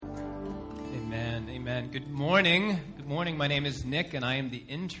Amen. Good morning. Good morning. My name is Nick, and I am the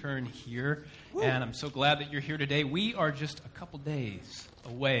intern here. Woo. And I'm so glad that you're here today. We are just a couple days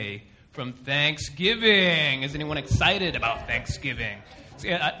away from Thanksgiving. Is anyone excited about Thanksgiving?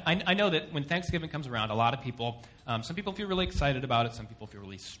 See, I know that when Thanksgiving comes around, a lot of people, some people feel really excited about it. Some people feel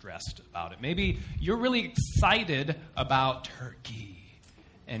really stressed about it. Maybe you're really excited about turkey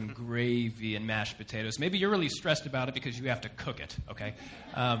and gravy and mashed potatoes. Maybe you're really stressed about it because you have to cook it, okay?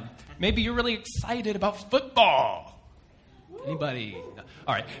 Maybe you're really excited about football. Anybody? No.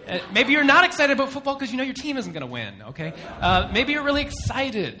 All right. Maybe you're not excited about football because you know your team isn't going to win, okay? Maybe you're really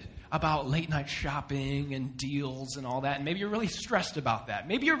excited about late-night shopping and deals and all that, and maybe you're really stressed about that.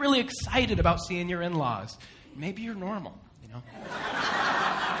 Maybe you're really excited about seeing your in-laws. Maybe you're normal, you know?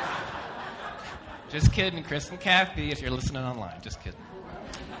 Just kidding, Chris and Kathy, if you're listening online. Just kidding.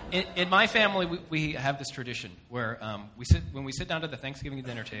 In my family, we have this tradition where when we sit down to the Thanksgiving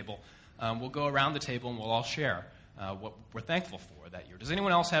dinner table, we'll go around the table and we'll all share what we're thankful for that year. Does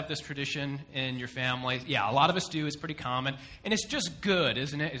anyone else have this tradition in your family? Yeah, a lot of us do. It's pretty common. And it's just good,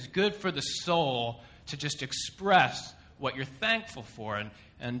 isn't it? It's good for the soul to just express what you're thankful for.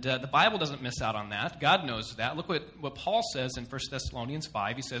 And the Bible doesn't miss out on that. God knows that. Look what Paul says in 1 Thessalonians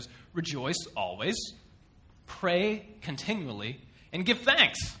 5. He says, "Rejoice always, pray continually, and give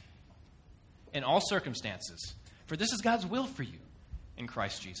thanks in all circumstances, for this is God's will for you in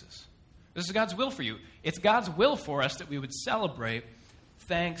Christ Jesus." This is God's will for you. It's God's will for us that we would celebrate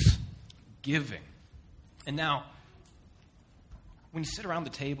Thanksgiving. And now, when you sit around the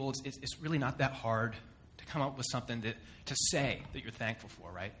table, it's really not that hard to come up with something to say that you're thankful for,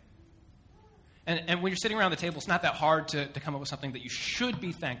 right? And when you're sitting around the table, it's not that hard to come up with something that you should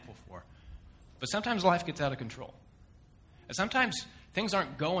be thankful for. But sometimes life gets out of control. And sometimes things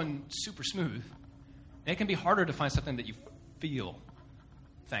aren't going super smooth. It can be harder to find something that you feel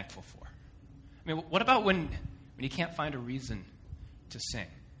thankful for. I mean, what about when you can't find a reason to sing?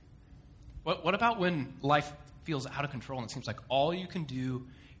 What about when life feels out of control and it seems like all you can do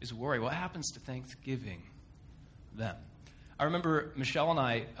is worry? What happens to Thanksgiving then? I remember Michelle and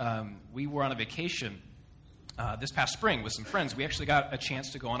I, we were on a vacation this past spring with some friends. We actually got a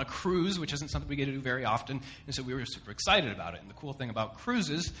chance to go on a cruise, which isn't something we get to do very often, and so we were super excited about it. And the cool thing about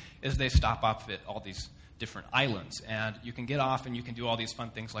cruises is they stop off at all these different islands, and you can get off and you can do all these fun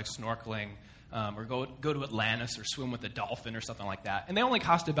things like snorkeling, or go to Atlantis or swim with a dolphin or something like that. And they only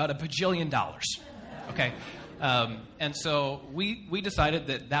cost about $1 bajillion, okay? And so we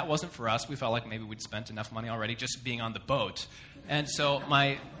decided that wasn't for us. We felt like maybe we'd spent enough money already just being on the boat. And so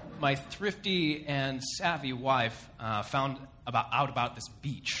my thrifty and savvy wife found out about this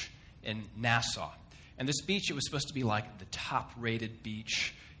beach in Nassau. And this beach, it was supposed to be like the top-rated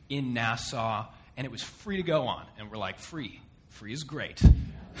beach in Nassau, and it was free to go on. And we're like, free is great.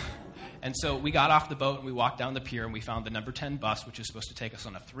 And so we got off the boat, and we walked down the pier, and we found the number 10 bus, which is supposed to take us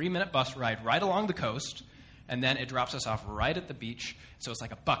on a 3-minute bus ride right along the coast, and then it drops us off right at the beach. So it's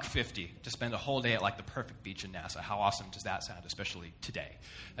like $1.50 to spend a whole day at like the perfect beach in Nassau. How awesome does that sound, especially today?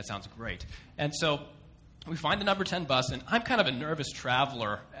 That sounds great. And so we find the number 10 bus, and I'm kind of a nervous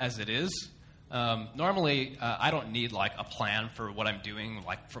traveler as it is. Normally, I don't need like a plan for what I'm doing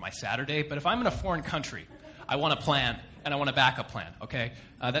like for my Saturday, but if I'm in a foreign country, I want a plan, and I want a backup plan, okay?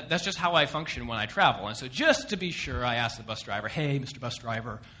 That's just how I function when I travel. And so just to be sure, I asked the bus driver, "Hey, Mr. Bus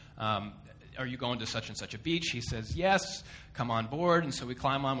Driver, are you going to such and such a beach?" He says, "Yes, come on board." And so we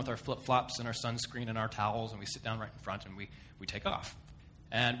climb on with our flip-flops and our sunscreen and our towels, and we sit down right in front, and we take off.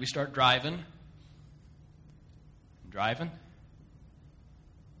 And we start driving,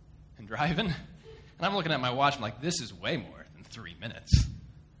 and I'm looking at my watch, I'm like, this is way more than 3 minutes.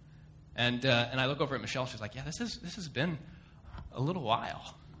 And I look over at Michelle, she's like, "Yeah, this has been a little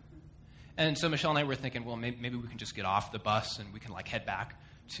while." And so Michelle and I were thinking, well, maybe we can just get off the bus and we can like head back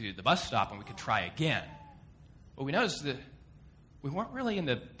to the bus stop and we could try again. But we noticed that we weren't really in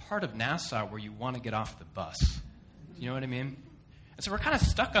the part of Nassau where you want to get off the bus. You know what I mean? And so we're kind of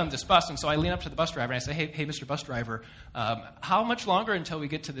stuck on this bus, and so I lean up to the bus driver and I say, hey, Mr. Bus Driver, how much longer until we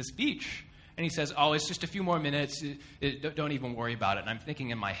get to this beach? And he says, "Oh, it's just a few more minutes. Don't even worry about it." And I'm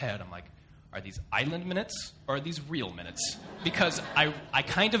thinking in my head, I'm like, are these island minutes or are these real minutes? Because I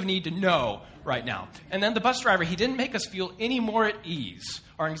kind of need to know right now. And then the bus driver, he didn't make us feel any more at ease.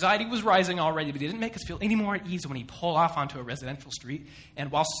 Our anxiety was rising already, but he didn't make us feel any more at ease when he pulled off onto a residential street.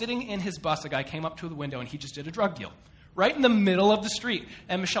 And while sitting in his bus, a guy came up to the window and he just did a drug deal right in the middle of the street.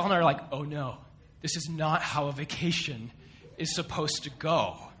 And Michelle and I are like, oh no, this is not how a vacation is supposed to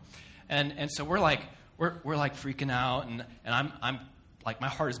go. And so we're like freaking out, and I'm like, my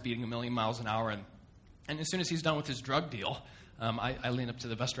heart is beating 1,000,000 miles an hour, and as soon as he's done with his drug deal, I lean up to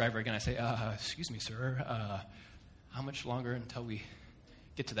the bus driver again. I say, excuse me, sir, how much longer until we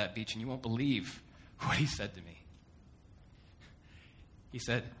get to that beach? And you won't believe what he said to me. He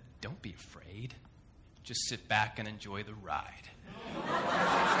said, don't be afraid. Just sit back and enjoy the ride.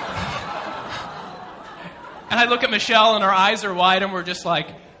 And I look at Michelle, and our eyes are wide, and we're just like,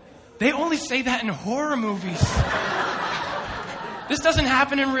 they only say that in horror movies. This doesn't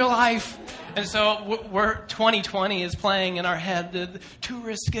happen in real life. And so we're 2020 is playing in our head. The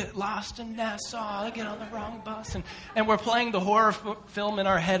tourists get lost in Nassau. They get on the wrong bus. And we're playing the horror film in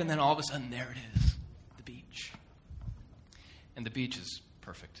our head, and then all of a sudden, there it is, the beach. And the beach is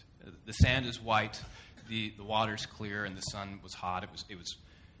perfect. The sand is white, the water's clear, and the sun was hot. It was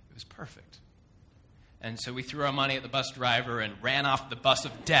perfect. And so we threw our money at the bus driver and ran off the bus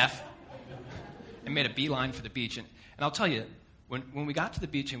of death and made a beeline for the beach. And I'll tell you, when we got to the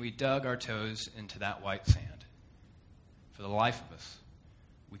beach and we dug our toes into that white sand, for the life of us,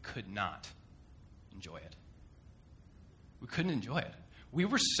 we could not enjoy it. We couldn't enjoy it. We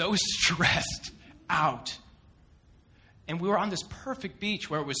were so stressed out. And we were on this perfect beach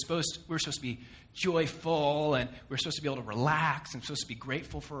where we were supposed to be joyful, and we were supposed to be able to relax, and supposed to be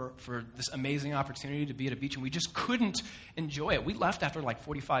grateful for this amazing opportunity to be at a beach, and we just couldn't enjoy it. We left after like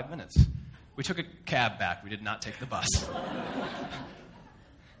 45 minutes. We took a cab back. We did not take the bus.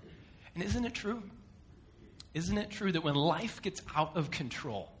 And isn't it true? Isn't it true that when life gets out of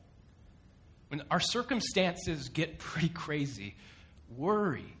control, when our circumstances get pretty crazy,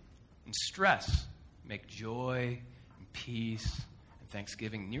 worry and stress make joy and peace and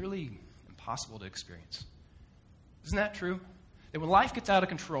thanksgiving nearly impossible to experience? Isn't that true? That when life gets out of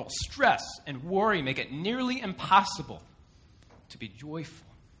control, stress and worry make it nearly impossible to be joyful,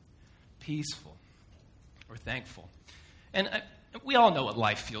 peaceful, or thankful. And we all know what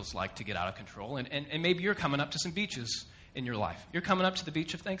life feels like to get out of control. And maybe you're coming up to some beaches in your life. You're coming up to the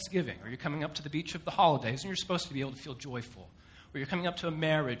beach of Thanksgiving, or you're coming up to the beach of the holidays, and you're supposed to be able to feel joyful. Or you're coming up to a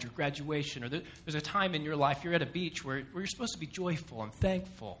marriage or graduation, or there's a time in your life you're at a beach where you're supposed to be joyful and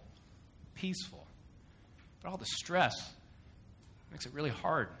thankful, peaceful. But all the stress makes it really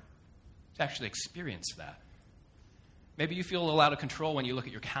hard to actually experience that. Maybe you feel a little out of control when you look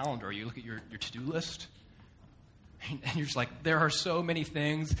at your calendar or you look at your to-do list. And you're just like, there are so many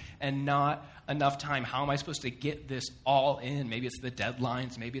things and not enough time. How am I supposed to get this all in? Maybe it's the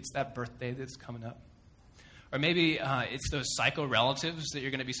deadlines. Maybe it's that birthday that's coming up. Or maybe it's those psycho relatives that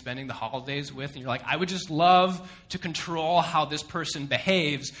you're going to be spending the holidays with. And you're like, I would just love to control how this person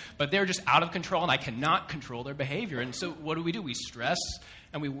behaves, but they're just out of control and I cannot control their behavior. And so what do? We stress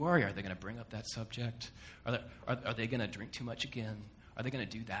and we worry. Are they going to bring up that subject? Are they going to drink too much again? Are they going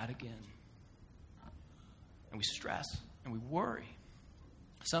to do that again? And we stress and we worry.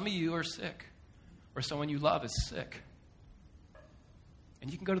 Some of you are sick, or someone you love is sick. And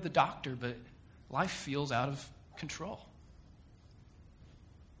you can go to the doctor, but life feels out of control.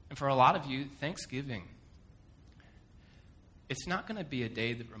 And for a lot of you, Thanksgiving, it's not going to be a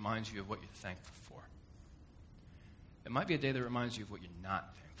day that reminds you of what you're thankful for. It might be a day that reminds you of what you're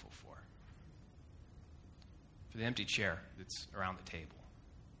not thankful for the empty chair that's around the table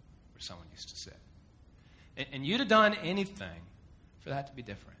where someone used to sit. And you'd have done anything for that to be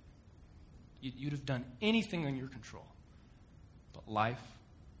different. You'd have done anything in your control. But life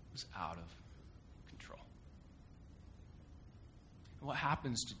was out of control. And what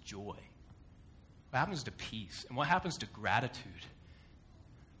happens to joy? What happens to peace? And what happens to gratitude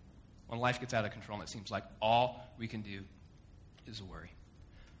when life gets out of control and it seems like all we can do is worry?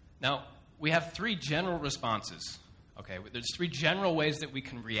 Now, we have three general responses. Okay, there's three general ways that we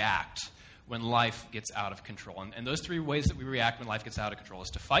can react when life gets out of control. And those three ways that we react when life gets out of control is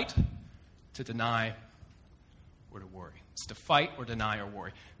to fight, to deny, or to worry. It's to fight or deny or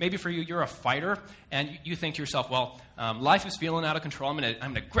worry. Maybe for you, you're a fighter, and you think to yourself, well, life is feeling out of control. I'm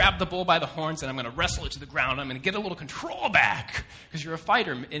going to grab the bull by the horns, and I'm going to wrestle it to the ground. I'm going to get a little control back, because you're a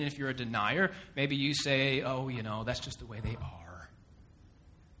fighter. And if you're a denier, maybe you say, oh, that's just the way they are.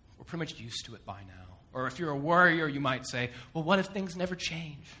 We're pretty much used to it by now. Or if you're a worrier, you might say, well, what if things never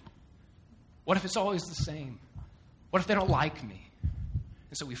change? What if it's always the same? What if they don't like me?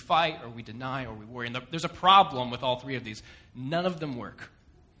 And so we fight or we deny or we worry. And there's a problem with all three of these. None of them work.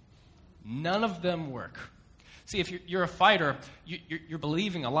 None of them work. See, if you're a fighter, you're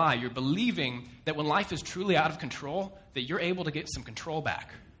believing a lie. You're believing that when life is truly out of control, that you're able to get some control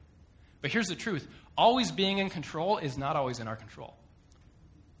back. But here's the truth. Always being in control is not always in our control.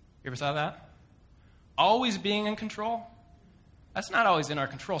 You ever saw that? Always being in control? That's not always in our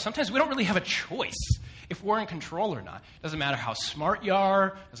control. Sometimes we don't really have a choice. if we're in control or not. Doesn't matter how smart you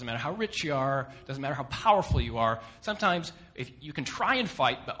are, doesn't matter how rich you are, doesn't matter how powerful you are. Sometimes if you can try and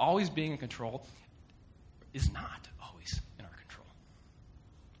fight, but always being in control is not always in our control.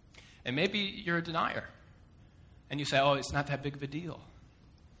 And maybe you're a denier, and you say, oh, it's not that big of a deal.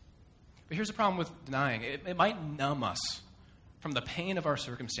 But here's the problem with denying. It might numb us from the pain of our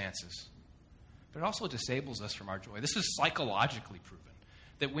circumstances, but it also disables us from our joy. This is psychologically proven,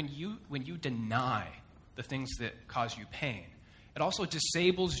 that when you deny the things that cause you pain, it also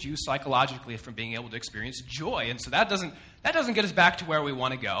disables you psychologically from being able to experience joy. And so that doesn't get us back to where we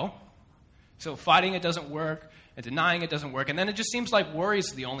want to go. So fighting it doesn't work, and denying it doesn't work, and then it just seems like worry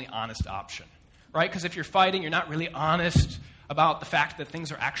is the only honest option, right? Because if you're fighting, you're not really honest about the fact that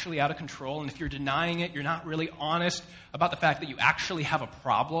things are actually out of control, and if you're denying it, you're not really honest about the fact that you actually have a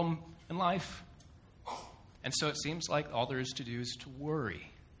problem in life. And so it seems like all there is to do is to worry.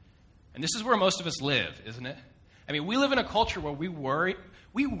 And this is where most of us live, isn't it? I mean, we live in a culture where we worry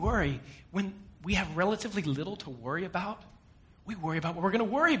when we have relatively little to worry about. We worry about what we're going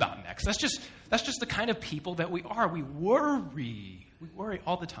to worry about next. That's just the kind of people that we are. We worry. We worry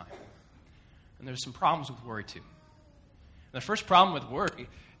all the time. And there's some problems with worry, too. And the first problem with worry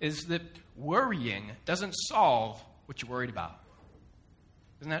is that worrying doesn't solve what you're worried about.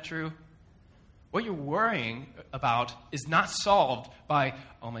 Isn't that true? What you're worrying about is not solved by,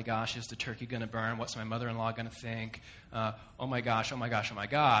 oh my gosh, is the turkey going to burn? What's my mother-in-law going to think? Oh my gosh, oh my gosh, oh my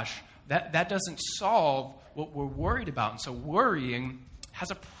gosh. That doesn't solve what we're worried about. And so worrying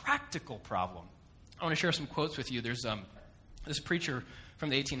has a practical problem. I want to share some quotes with you. There's this preacher from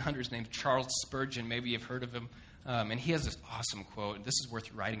the 1800s named Charles Spurgeon. Maybe you've heard of him. And he has this awesome quote, and this is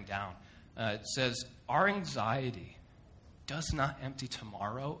worth writing down. It says, our anxiety does not empty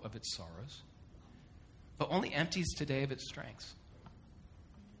tomorrow of its sorrows, but only empties today of its strengths.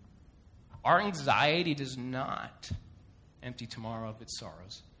 Our anxiety does not empty tomorrow of its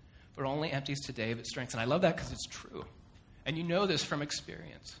sorrows, but only empties today of its strengths. And I love that because it's true. And you know this from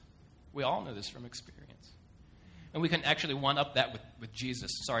experience. We all know this from experience. And we can actually one-up that with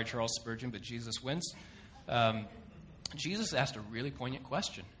Jesus. Sorry, Charles Spurgeon, but Jesus wins. Jesus asked a really poignant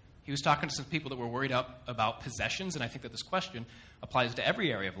question. He was talking to some people that were worried about possessions, and I think that this question applies to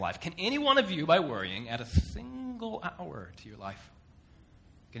every area of life. Can any one of you, by worrying, add a single hour to your life?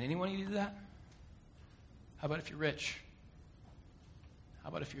 Can anyone of you do that? How about if you're rich? How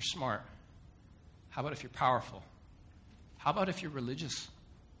about if you're smart? How about if you're powerful? How about if you're religious?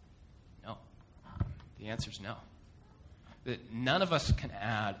 No. The answer is no. That none of us can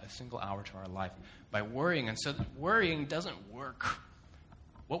add a single hour to our life by worrying. And so worrying doesn't work.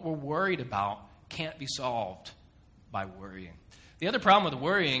 What we're worried about can't be solved by worrying. The other problem with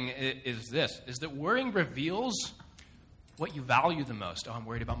worrying is that worrying reveals what you value the most. Oh, I'm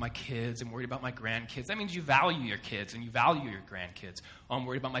worried about my kids. I'm worried about my grandkids. That means you value your kids and you value your grandkids. Oh, I'm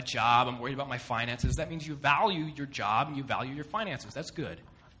worried about my job. I'm worried about my finances. That means you value your job and you value your finances. That's good.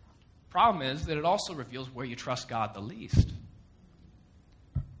 Problem is that it also reveals where you trust God the least.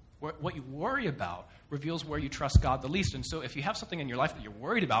 What you worry about reveals where you trust God the least. And so if you have something in your life that you're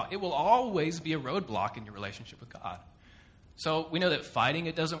worried about, it will always be a roadblock in your relationship with God. So we know that fighting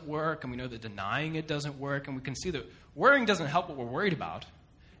it doesn't work, and we know that denying it doesn't work, and we can see that worrying doesn't help what we're worried about.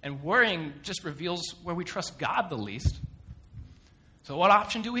 And worrying just reveals where we trust God the least. So what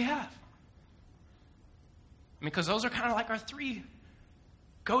option do we have? I mean, because those are kind of like our three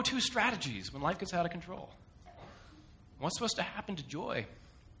go-to strategies when life gets out of control. What's supposed to happen to joy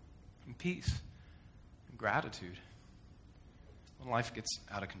and peace and gratitude when life gets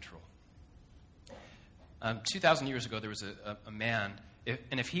out of control? 2,000 years ago, there was a man, if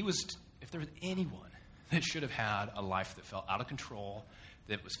there was anyone that should have had a life that felt out of control,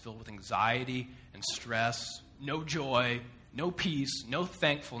 that was filled with anxiety and stress, no joy, no peace, no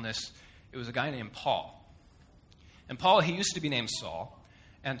thankfulness, it was a guy named Paul. And Paul, he used to be named Saul.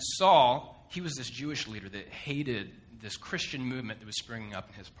 And Saul, he was this Jewish leader that hated this Christian movement that was springing up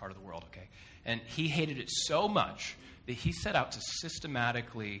in his part of the world, okay? And he hated it so much that he set out to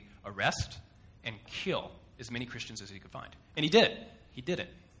systematically arrest and kill as many Christians as he could find. And he did it. He did it.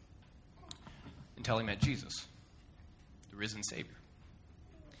 Until he met Jesus, the risen Savior.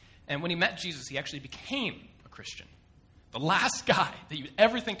 And when he met Jesus, he actually became a Christian. The last guy that you'd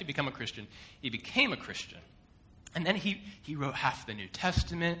ever think to become a Christian, he became a Christian. And then he wrote half the New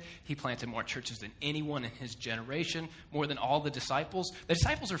Testament. He planted more churches than anyone in his generation, more than all the disciples. The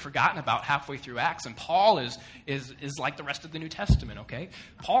disciples are forgotten about halfway through Acts, and Paul is like the rest of the New Testament, okay?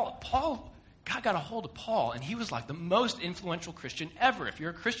 God got a hold of Paul, and he was like the most influential Christian ever. If you're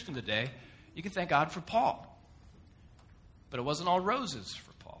a Christian today, you can thank God for Paul. But it wasn't all roses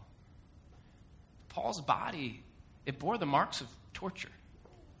for Paul. Paul's body, it bore the marks of torture.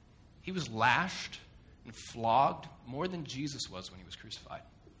 He was lashed and flogged more than Jesus was when he was crucified.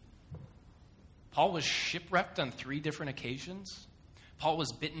 Paul was shipwrecked on 3 different occasions. Paul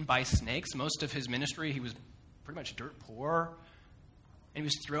was bitten by snakes. Most of his ministry, he was pretty much dirt poor. And he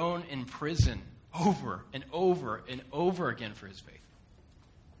was thrown in prison over and over and over again for his faith.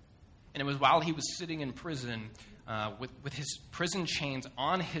 And it was while he was sitting in prison with his prison chains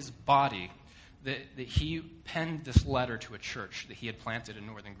on his body that he penned this letter to a church that he had planted in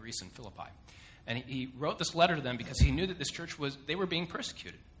northern Greece in Philippi. And he wrote this letter to them because he knew that this church they were being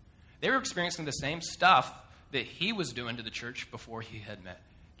persecuted. They were experiencing the same stuff that he was doing to the church before he had met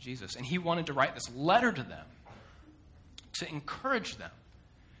Jesus. And he wanted to write this letter to them to encourage them,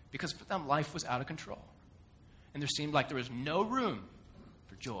 because for them, life was out of control. And there seemed like there was no room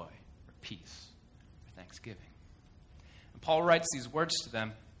for joy or peace or thanksgiving. And Paul writes these words to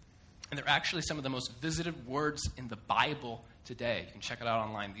them, and they're actually some of the most visited words in the Bible today. You can check it out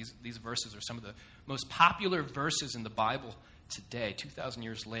online. These verses are some of the most popular verses in the Bible today, 2,000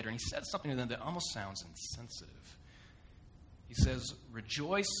 years later. And he said something to them that almost sounds insensitive. He says,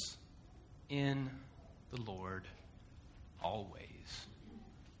 "Rejoice in the Lord always."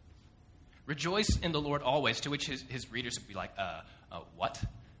 Rejoice in the Lord always, to which his readers would be like, what?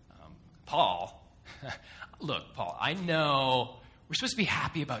 Paul, look, Paul, I know we're supposed to be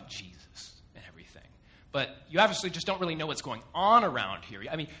happy about Jesus and everything, but you obviously just don't really know what's going on around here.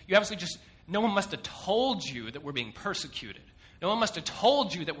 I mean, you obviously no one must have told you that we're being persecuted. No one must have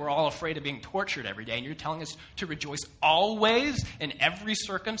told you that we're all afraid of being tortured every day, and you're telling us to rejoice always in every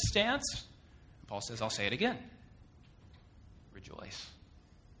circumstance? And Paul says, I'll say it again. Rejoice.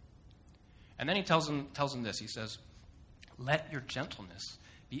 And then he tells them this. He says, let your gentleness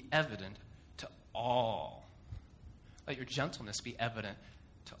be evident to all. Let your gentleness be evident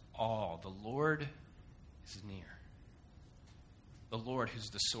to all. The Lord is near. The Lord who's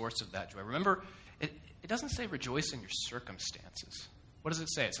the source of that joy. Remember, it doesn't say rejoice in your circumstances. What does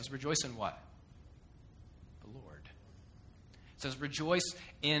it say? It says rejoice in what? The Lord. It says rejoice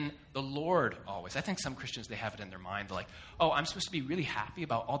in the Lord always. I think some Christians, they have it in their mind. They're like, oh, I'm supposed to be really happy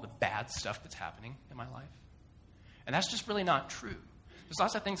about all the bad stuff that's happening in my life. And that's just really not true. There's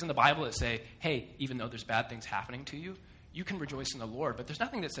lots of things in the Bible that say, hey, even though there's bad things happening to you, you can rejoice in the Lord. But there's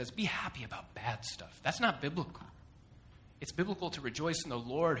nothing that says be happy about bad stuff. That's not biblical. It's biblical to rejoice in the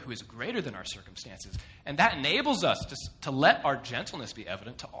Lord who is greater than our circumstances. And that enables us to let our gentleness be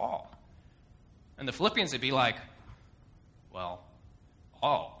evident to all. And the Philippians, they'd be like, well,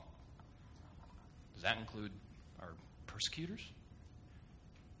 all. Does that include our persecutors?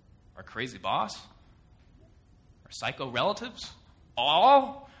 Our crazy boss? Our psycho relatives?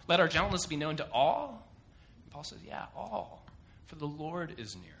 All? Let our gentleness be known to all? And Paul says, yeah, all. For the Lord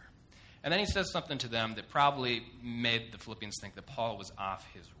is near. And then he says something to them that probably made the Philippians think that Paul was off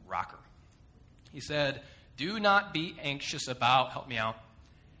his rocker. He said, do not be anxious about, help me out,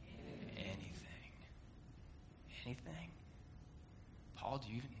 anything. Anything? Paul,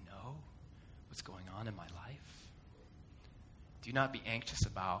 do you even know what's going on in my life? Do not be anxious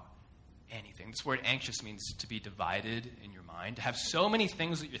about anything. This word anxious means to be divided in your mind, to have so many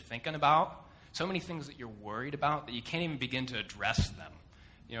things that you're thinking about, so many things that you're worried about that you can't even begin to address them.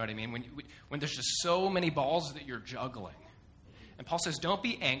 You know what I mean? When there's just so many balls that you're juggling. And Paul says, don't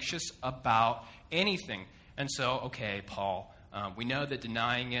be anxious about anything. And so, okay, Paul, we know that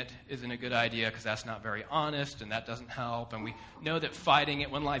denying it isn't a good idea because that's not very honest and that doesn't help. And we know that fighting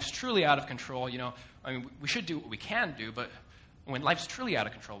it when life's truly out of control, we should do what we can do, but when life's truly out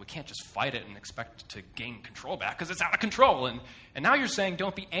of control, we can't just fight it and expect to gain control back because it's out of control. And now you're saying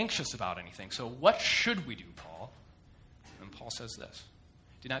don't be anxious about anything. So what should we do, Paul? And Paul says this.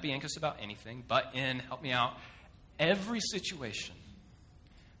 Do not be anxious about anything, but in, help me out, every situation,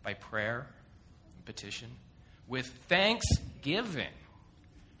 by prayer and petition, with thanksgiving,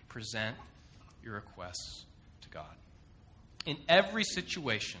 present your requests to God. In every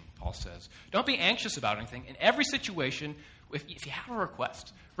situation, Paul says, don't be anxious about anything. In every situation, if you have a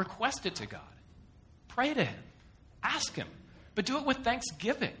request it to God. Pray to him. Ask him. But do it with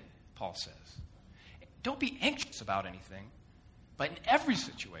thanksgiving, Paul says. Don't be anxious about anything, but in every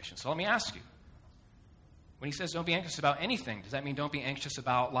situation. So let me ask you. When he says don't be anxious about anything, does that mean don't be anxious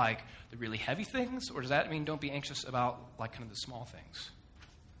about, like, the really heavy things? Or does that mean don't be anxious about, like, kind of the small things?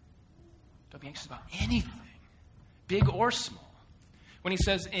 Don't be anxious about anything, big or small. When he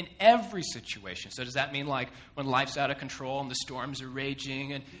says in every situation, so does that mean, like, when life's out of control and the storms are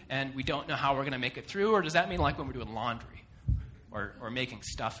raging and we don't know how we're going to make it through? Or does that mean, like, when we're doing laundry or making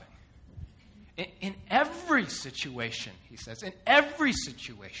stuffing? In every situation, he says, in every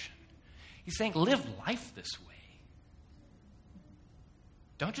situation, He's saying, live life this way.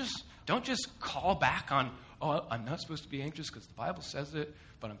 Don't just call back on, oh, I'm not supposed to be anxious because the Bible says it,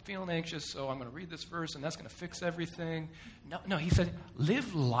 but I'm feeling anxious, so I'm going to read this verse and that's going to fix everything. No, he said,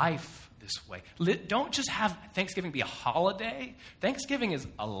 live life this way. Don't just have Thanksgiving be a holiday. Thanksgiving is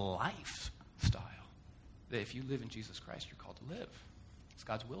a lifestyle. That if you live in Jesus Christ, you're called to live. It's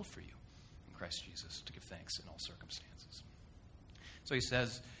God's will for you in Christ Jesus to give thanks in all circumstances. So he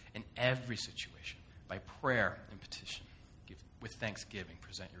says, in every situation, by prayer and petition, with thanksgiving,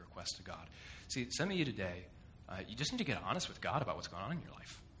 present your request to God. See, some of you today, you just need to get honest with God about what's going on in your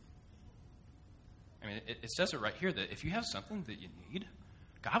life. I mean, it says it right here that if you have something that you need,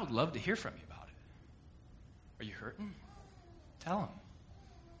 God would love to hear from you about it. Are you hurting? Tell him.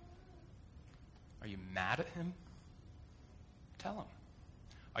 Are you mad at him? Tell him.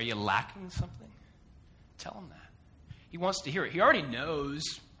 Are you lacking something? Tell him that. He wants to hear it. He already knows.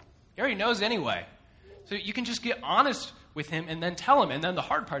 He already knows anyway. So you can just get honest with him and then tell him. And then the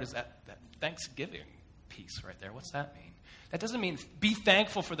hard part is that thanksgiving piece right there. What's that mean? That doesn't mean be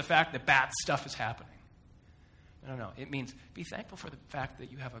thankful for the fact that bad stuff is happening. No. It means be thankful for the fact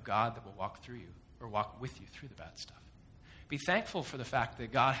that you have a God that will walk through you or walk with you through the bad stuff. Be thankful for the fact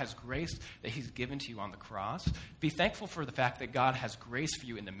that God has grace that he's given to you on the cross. Be thankful for the fact that God has grace for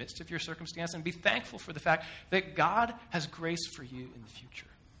you in the midst of your circumstance. And be thankful for the fact that God has grace for you in the future.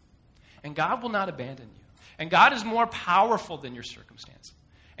 And God will not abandon you. And God is more powerful than your circumstance.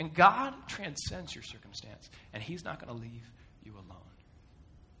 And God transcends your circumstance. And he's not going to leave you alone.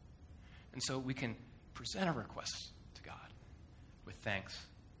 And so we can present our requests to God with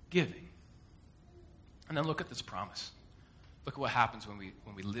thanksgiving. And then look at this promise. Look at what happens when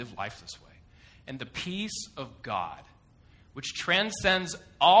we live life this way. And the peace of God, which transcends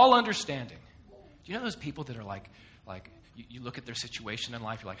all understanding. Do you know those people that are like you look at their situation in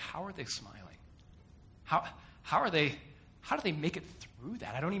life, you're like, how are they smiling? How do they make it through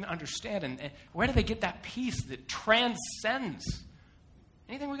that? I don't even understand. And where do they get that peace that transcends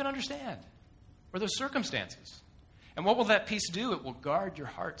anything we can understand or those circumstances? And what will that peace do? It will guard your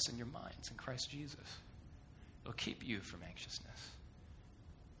hearts and your minds in Christ Jesus. It'll keep you from anxiousness.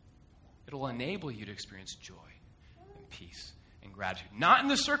 It'll enable you to experience joy and peace and gratitude. Not in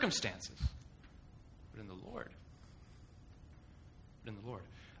the circumstances, but in the Lord. But in the Lord.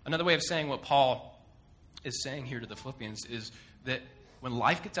 Another way of saying what Paul is saying here to the Philippians is that when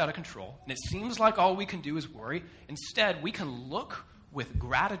life gets out of control, and it seems like all we can do is worry, instead we can look with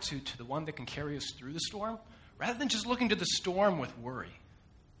gratitude to the one that can carry us through the storm, rather than just looking to the storm with worry.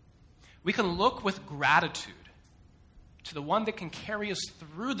 We can look with gratitude to the one that can carry us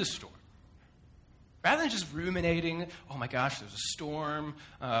through the storm. Rather than just ruminating, oh my gosh, there's a storm.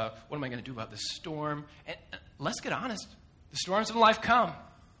 What am I going to do about this storm? And let's get honest. The storms of life come,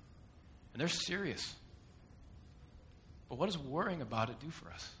 and they're serious. But what does worrying about it do for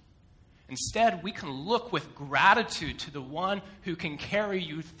us? Instead, we can look with gratitude to the one who can carry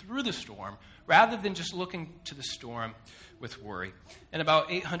you through the storm, rather than just looking to the storm with worry. In about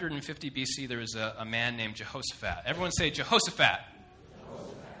 850 BC, there was a man named Jehoshaphat. Everyone say Jehoshaphat.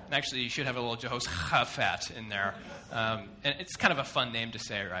 And actually, you should have a little Jehoshaphat in there. And it's kind of a fun name to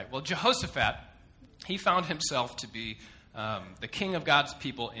say, right? Well, Jehoshaphat, he found himself to be the king of God's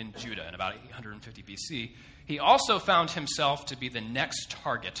people in Judah in about 850 BC. He also found himself to be the next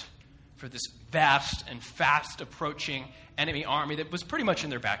target for this vast and fast approaching enemy army that was pretty much in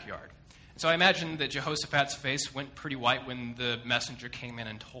their backyard. So I imagine that Jehoshaphat's face went pretty white when the messenger came in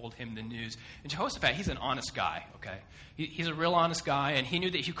and told him the news. And Jehoshaphat, he's an honest guy, okay? He's a real honest guy, and he knew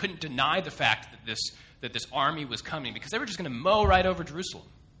that he couldn't deny the fact that this army was coming because they were just going to mow right over Jerusalem.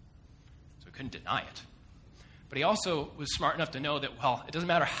 So he couldn't deny it. But he also was smart enough to know that, well, it doesn't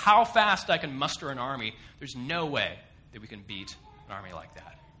matter how fast I can muster an army, there's no way that we can beat an army like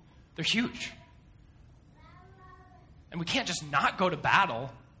that. They're huge. And we can't just not go to battle.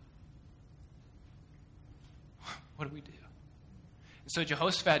 What do we do? And so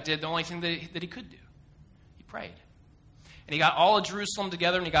Jehoshaphat did the only thing that he could do. He prayed. And he got all of Jerusalem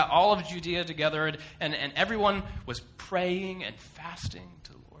together, and he got all of Judea together, and everyone was praying and fasting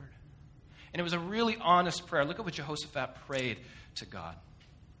to the Lord. And it was a really honest prayer. Look at what Jehoshaphat prayed to God.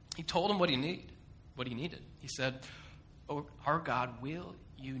 He told him what he needed. He said, "Oh, our God, will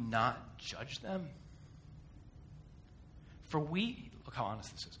you not judge them? Look how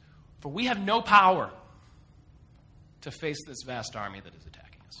honest this is. For we have no power to face this vast army that is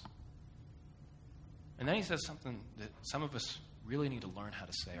attacking us." And then he says something that some of us really need to learn how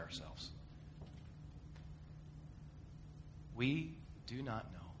to say ourselves. We do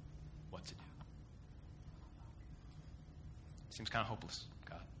not know what to do. Seems kind of hopeless,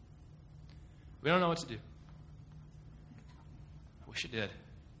 God. We don't know what to do. I wish I did.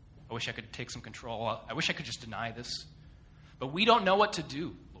 I wish I could take some control. I wish I could just deny this. But we don't know what to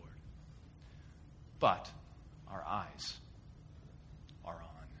do, Lord. But our eyes are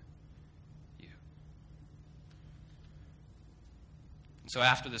on you. And so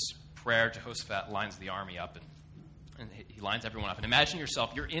after this prayer, Jehoshaphat lines the army up, and he lines everyone up. And imagine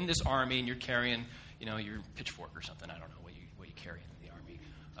yourself, you're in this army, and you're carrying, your pitchfork or something. I don't know what you carry in the army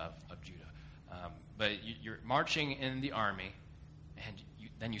of Judah. But you're marching in the army, and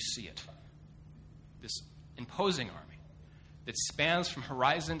then you see it. This imposing army that spans from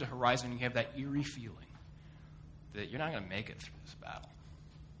horizon to horizon, and you have that eerie feeling that you're not going to make it through this battle.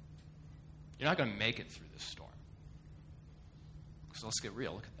 You're not going to make it through this storm. So let's get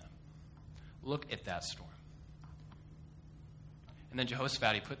real. Look at them. Look at that storm. And then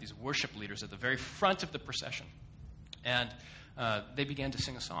Jehoshaphat, he put these worship leaders at the very front of the procession. And they began to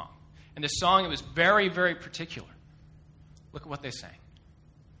sing a song. And this song, it was very, very particular. Look at what they sang.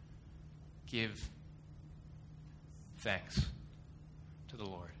 Give thanks to the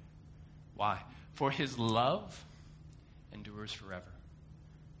Lord. Why? For his love endures forever.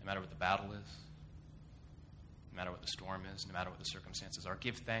 No matter what the battle is, no matter what the storm is, no matter what the circumstances are,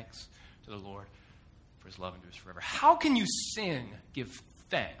 give thanks to the Lord, for his love endures forever. How can you sing, give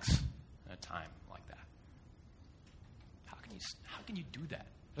thanks in a time like that? How can you do that?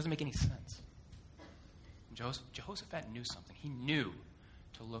 It doesn't make any sense. Jehoshaphat knew something. He knew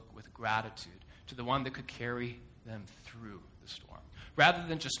to look with gratitude to the one that could carry them through the storm, rather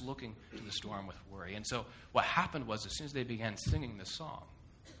than just looking to the storm with worry. And so what happened was, as soon as they began singing this song,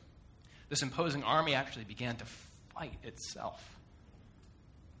 this imposing army actually began to fight itself.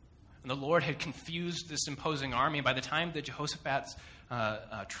 And the Lord had confused this imposing army. And by the time that Jehoshaphat's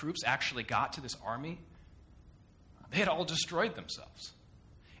troops actually got to this army, they had all destroyed themselves.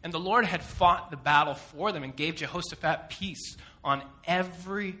 And the Lord had fought the battle for them and gave Jehoshaphat peace on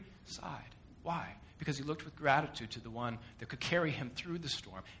every side. Why? Because he looked with gratitude to the one that could carry him through the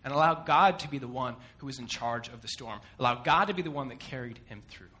storm and allowed God to be the one who was in charge of the storm. Allowed God to be the one that carried him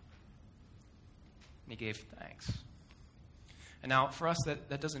through. And he gave thanks. And now, for us,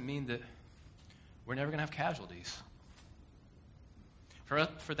 that doesn't mean that we're never going to have casualties. For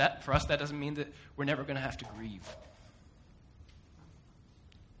us, that doesn't mean that we're never going to have to grieve.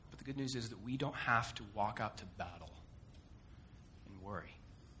 But the good news is that we don't have to walk out to battle and worry.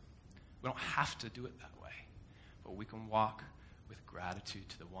 We don't have to do it that way. But we can walk with gratitude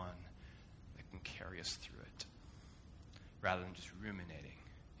to the one that can carry us through it, rather than just ruminating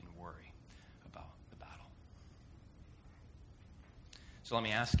and worry about the battle. So let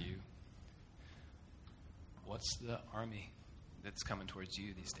me ask you, what's the army that's coming towards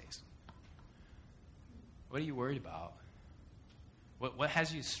you these days? What are you worried about? What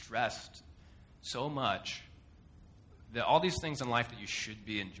has you stressed so much that all these things in life that you should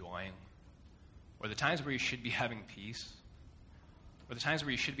be enjoying, or the times where you should be having peace, or the times where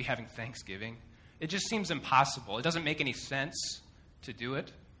you should be having thanksgiving, it just seems impossible. It doesn't make any sense to do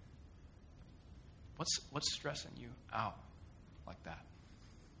it. What's stressing you out like that?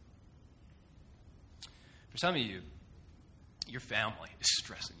 For some of you, your family is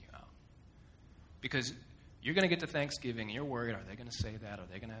stressing you out. Because you're going to get to Thanksgiving and you're worried, are they going to say that? Are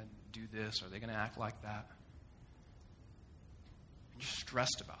they going to do this? Are they going to act like that? And you're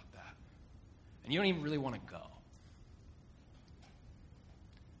stressed about that. And you don't even really want to go.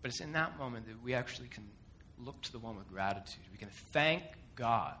 But it's in that moment that we actually can look to the one with gratitude. We can thank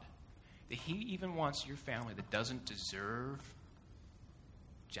God that he even wants your family that doesn't deserve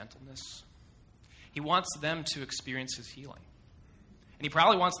gentleness. He wants them to experience his healing. And he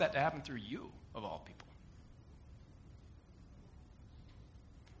probably wants that to happen through you, of all people.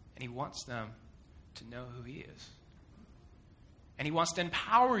 And he wants them to know who he is. And he wants to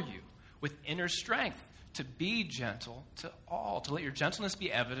empower you with inner strength to be gentle to all, to let your gentleness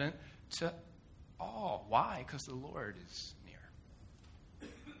be evident to all. Why? Because the Lord is near.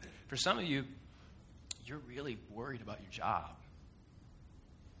 For some of you, you're really worried about your job.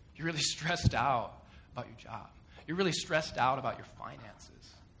 You're really stressed out about your job. You're really stressed out about your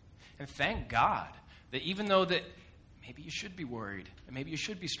finances. And thank God that even though that maybe you should be worried and maybe you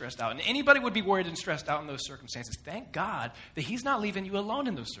should be stressed out, and anybody would be worried and stressed out in those circumstances, thank God that he's not leaving you alone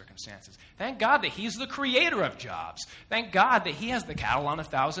in those circumstances. Thank God that he's the creator of jobs. Thank God that he has the cattle on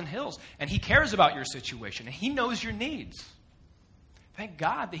 1,000 hills and he cares about your situation and he knows your needs. Thank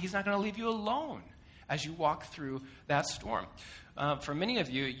God that he's not going to leave you alone as you walk through that storm. For many of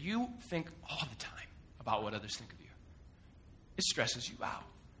you, you think all the time about what others think of you. It stresses you out.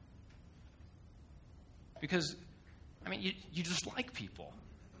 Because, you just like people.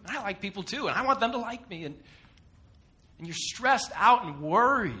 And I like people too, and I want them to like me. And you're stressed out and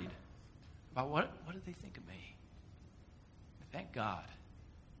worried about what do they think of me. Thank God.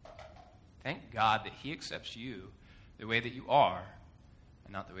 Thank God that he accepts you the way that you are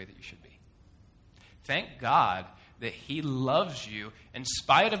and not the way that you should be. Thank God that he loves you in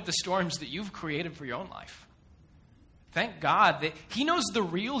spite of the storms that you've created for your own life. Thank God that he knows the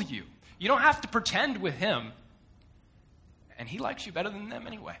real you. You don't have to pretend with him. And he likes you better than them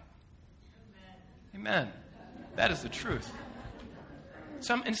anyway. Amen. That is the truth.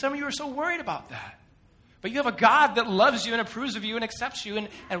 Some of you are so worried about that. But you have a God that loves you and approves of you and accepts you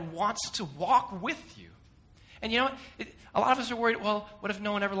and wants to walk with you. And you know what? A lot of us are worried, well, what if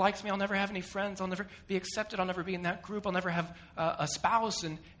no one ever likes me? I'll never have any friends. I'll never be accepted. I'll never be in that group. I'll never have a spouse.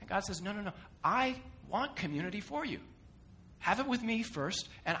 And God says, no. I want community for you. Have it with me first,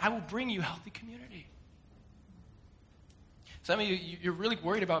 and I will bring you healthy community. Some of you, you're really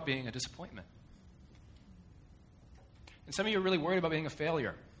worried about being a disappointment. And some of you are really worried about being a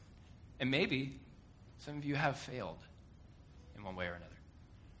failure. And maybe some of you have failed in one way or another.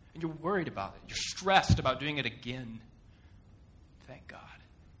 And you're worried about it. You're stressed about doing it again. Thank God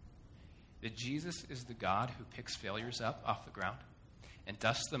that Jesus is the God who picks failures up off the ground and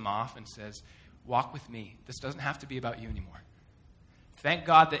dusts them off and says, walk with me. This doesn't have to be about you anymore. Thank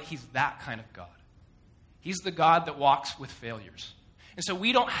God that he's that kind of God. He's the God that walks with failures. And so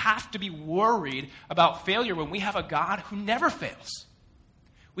we don't have to be worried about failure when we have a God who never fails.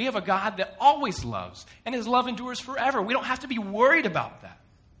 We have a God that always loves, and his love endures forever. We don't have to be worried about that.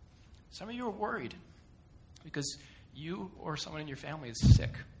 Some of you are worried because you or someone in your family is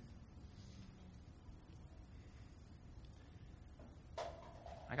sick.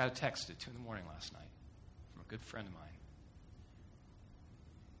 I got a text at 2 a.m. last night from a good friend of mine.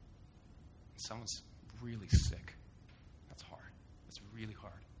 Someone's really sick. That's hard. That's really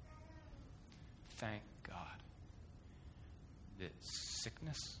hard. Thank God that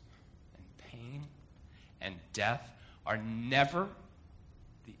sickness and pain and death are never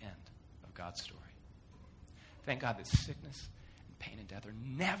the end of God's story. Thank God that sickness and pain and death are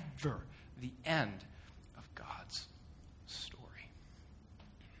never the end of God's story.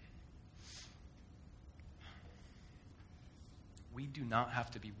 We do not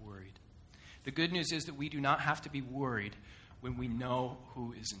have to be worried. The good news is that we do not have to be worried when we know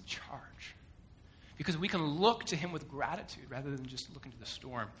who is in charge. Because we can look to him with gratitude rather than just look into the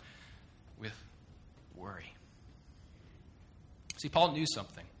storm with worry. See, Paul knew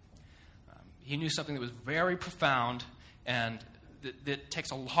something. He knew something that was very profound and that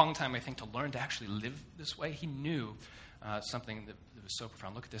takes a long time, I think, to learn to actually live this way. He knew something that was so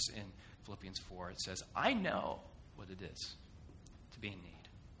profound. Look at this in Philippians 4. It says, I know what it is to be in need.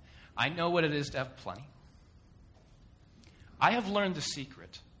 I know what it is to have plenty. I have learned the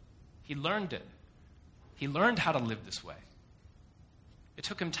secret. He learned it. He learned how to live this way. It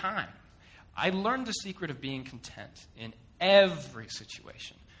took him time. I learned the secret of being content in every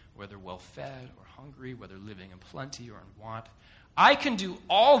situation, whether well-fed or hungry, whether living in plenty or in want. I can do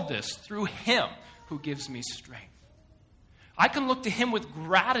all this through him who gives me strength. I can look to him with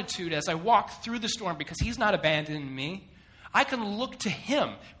gratitude as I walk through the storm because he's not abandoning me. I can look to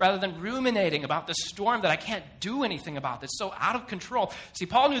him rather than ruminating about the storm that I can't do anything about, that's so out of control. See,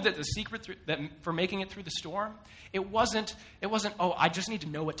 Paul knew that the secret for making it through the storm, it wasn't, oh, I just need to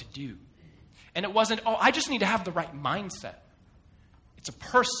know what to do. And it wasn't, oh, I just need to have the right mindset. It's a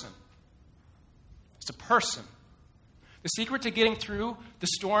person. It's a person. The secret to getting through the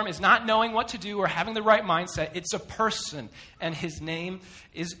storm is not knowing what to do or having the right mindset. It's a person, and his name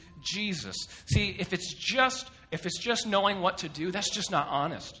is Jesus. See, if it's just knowing what to do, that's just not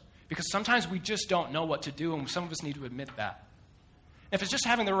honest. Because sometimes we just don't know what to do, and some of us need to admit that. If it's just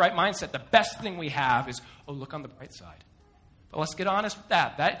having the right mindset, the best thing we have is, oh, look on the bright side. But let's get honest with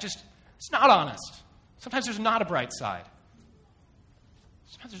that. It's not honest. Sometimes there's not a bright side.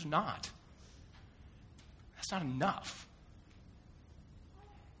 Sometimes there's not. That's not enough.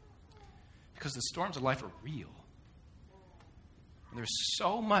 Because the storms of life are real. And there's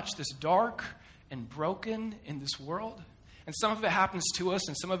so much that's dark and broken in this world. And some of it happens to us,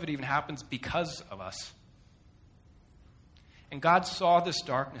 and some of it even happens because of us. And God saw this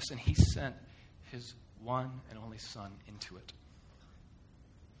darkness, and he sent his one and only Son into it.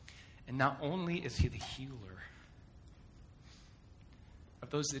 And not only is he the healer of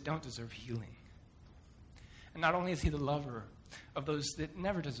those that don't deserve healing, and not only is he the lover of those that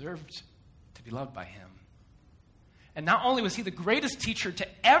never deserved to be loved by him, and not only was he the greatest teacher to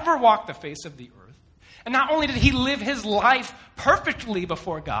ever walk the face of the earth, and not only did he live his life perfectly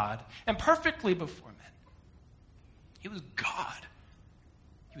before God and perfectly before men, he was God.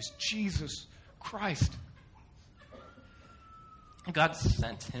 He was Jesus Christ. And God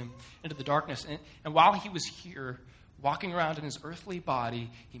sent him into the darkness. And while he was here, walking around in his earthly body,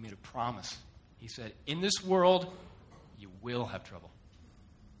 he made a promise. He said, in this world, you will have trouble.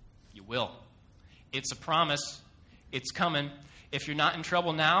 You will. It's a promise. It's coming. If you're not in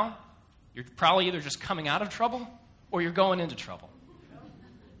trouble now, you're probably either just coming out of trouble or you're going into trouble.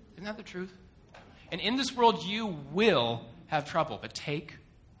 Isn't that the truth? And in this world, you will have trouble. But take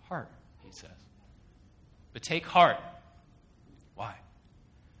heart, he says. But take heart. Why?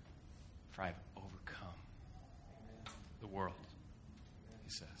 For I have overcome the world, he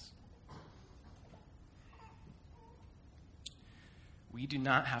says. We do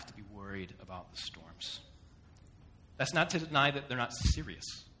not have to be worried about the storms. That's not to deny that they're not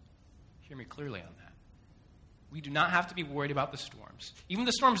serious. Hear me clearly on that. We do not have to be worried about the storms, even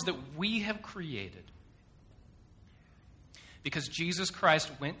the storms that we have created. Because Jesus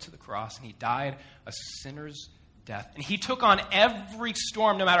Christ went to the cross and he died a sinner's death. And he took on every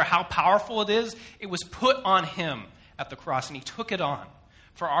storm, no matter how powerful it is. It was put on him at the cross, and he took it on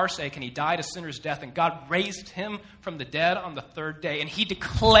for our sake, and he died a sinner's death. And God raised him from the dead on the third day, and he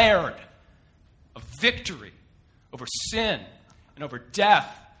declared a victory over sin and over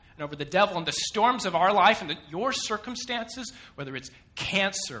death and over the devil and the storms of our life and your circumstances, whether it's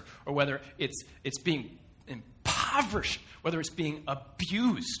cancer or whether it's being impoverished, whether it's being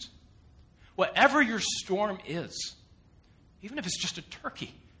abused. Whatever your storm is, even if it's just a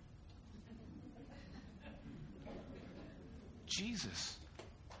turkey, Jesus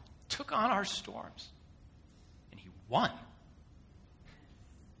took on our storms and he won.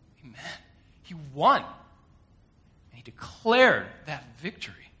 Amen. He won. And he declared that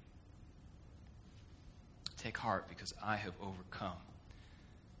victory. Take heart because I have overcome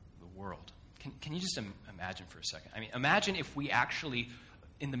the world. Can you just imagine for a second? I mean, imagine if we actually,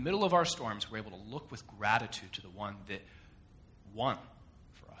 in the middle of our storms, were able to look with gratitude to the one that won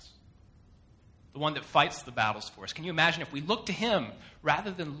for us. The one that fights the battles for us. Can you imagine if we looked to him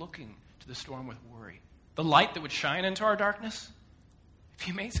rather than looking to the storm with worry? The light that would shine into our darkness? It'd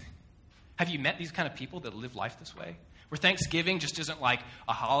be amazing. Have you met these kind of people that live life this way? Where Thanksgiving just isn't like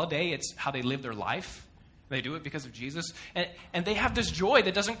a holiday, it's how they live their life. They do it because of Jesus. And they have this joy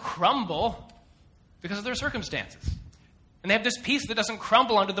that doesn't crumble because of their circumstances. And they have this peace that doesn't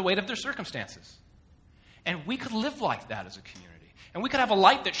crumble under the weight of their circumstances. And we could live like that as a community. And we could have a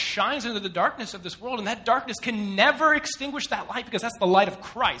light that shines into the darkness of this world, and that darkness can never extinguish that light because that's the light of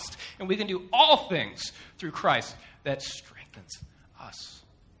Christ. And we can do all things through Christ that strengthens us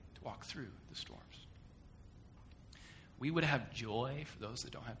to walk through the storms. We would have joy for those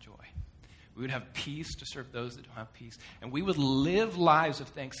that don't have joy. We would have peace to serve those that don't have peace. And we would live lives of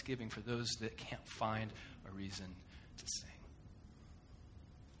thanksgiving for those that can't find a reason to sing.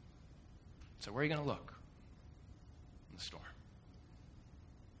 So where are you going to look in the storm?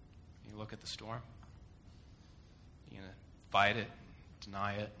 You look at the storm? You're going to fight it,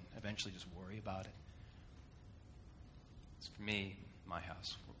 deny it, and eventually just worry about it? It's for me, my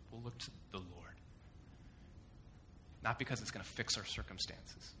house. We'll look to the Lord. Not because it's going to fix our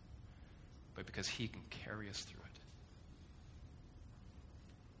circumstances, but because he can carry us through it.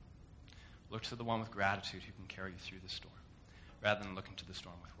 Look to the one with gratitude who can carry you through the storm, rather than looking to the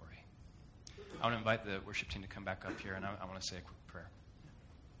storm with worry. I want to invite the worship team to come back up here, and I want to say a quick prayer.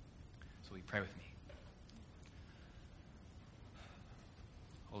 So will you pray with me?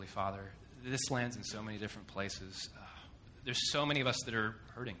 Holy Father, this land's in so many different places. There's so many of us that are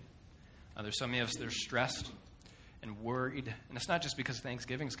hurting. There's so many of us that are stressed and worried. And it's not just because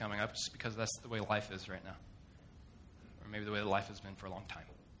Thanksgiving's coming up, it's because that's the way life is right now. Or maybe the way life has been for a long time.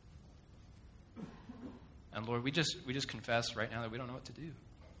 And Lord, we just confess right now that we don't know what to do.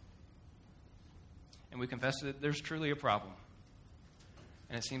 And we confess that there's truly a problem.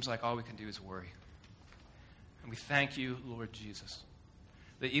 And it seems like all we can do is worry. And we thank you, Lord Jesus,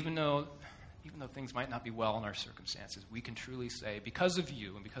 that even though things might not be well in our circumstances, we can truly say, because of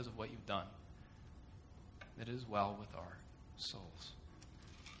you and because of what you've done, that it is well with our souls.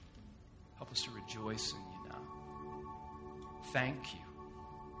 Help us to rejoice in you now. Thank you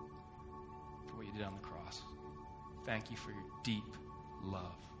for what you did on the cross. Thank you for your deep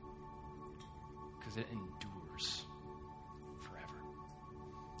love, because it endures.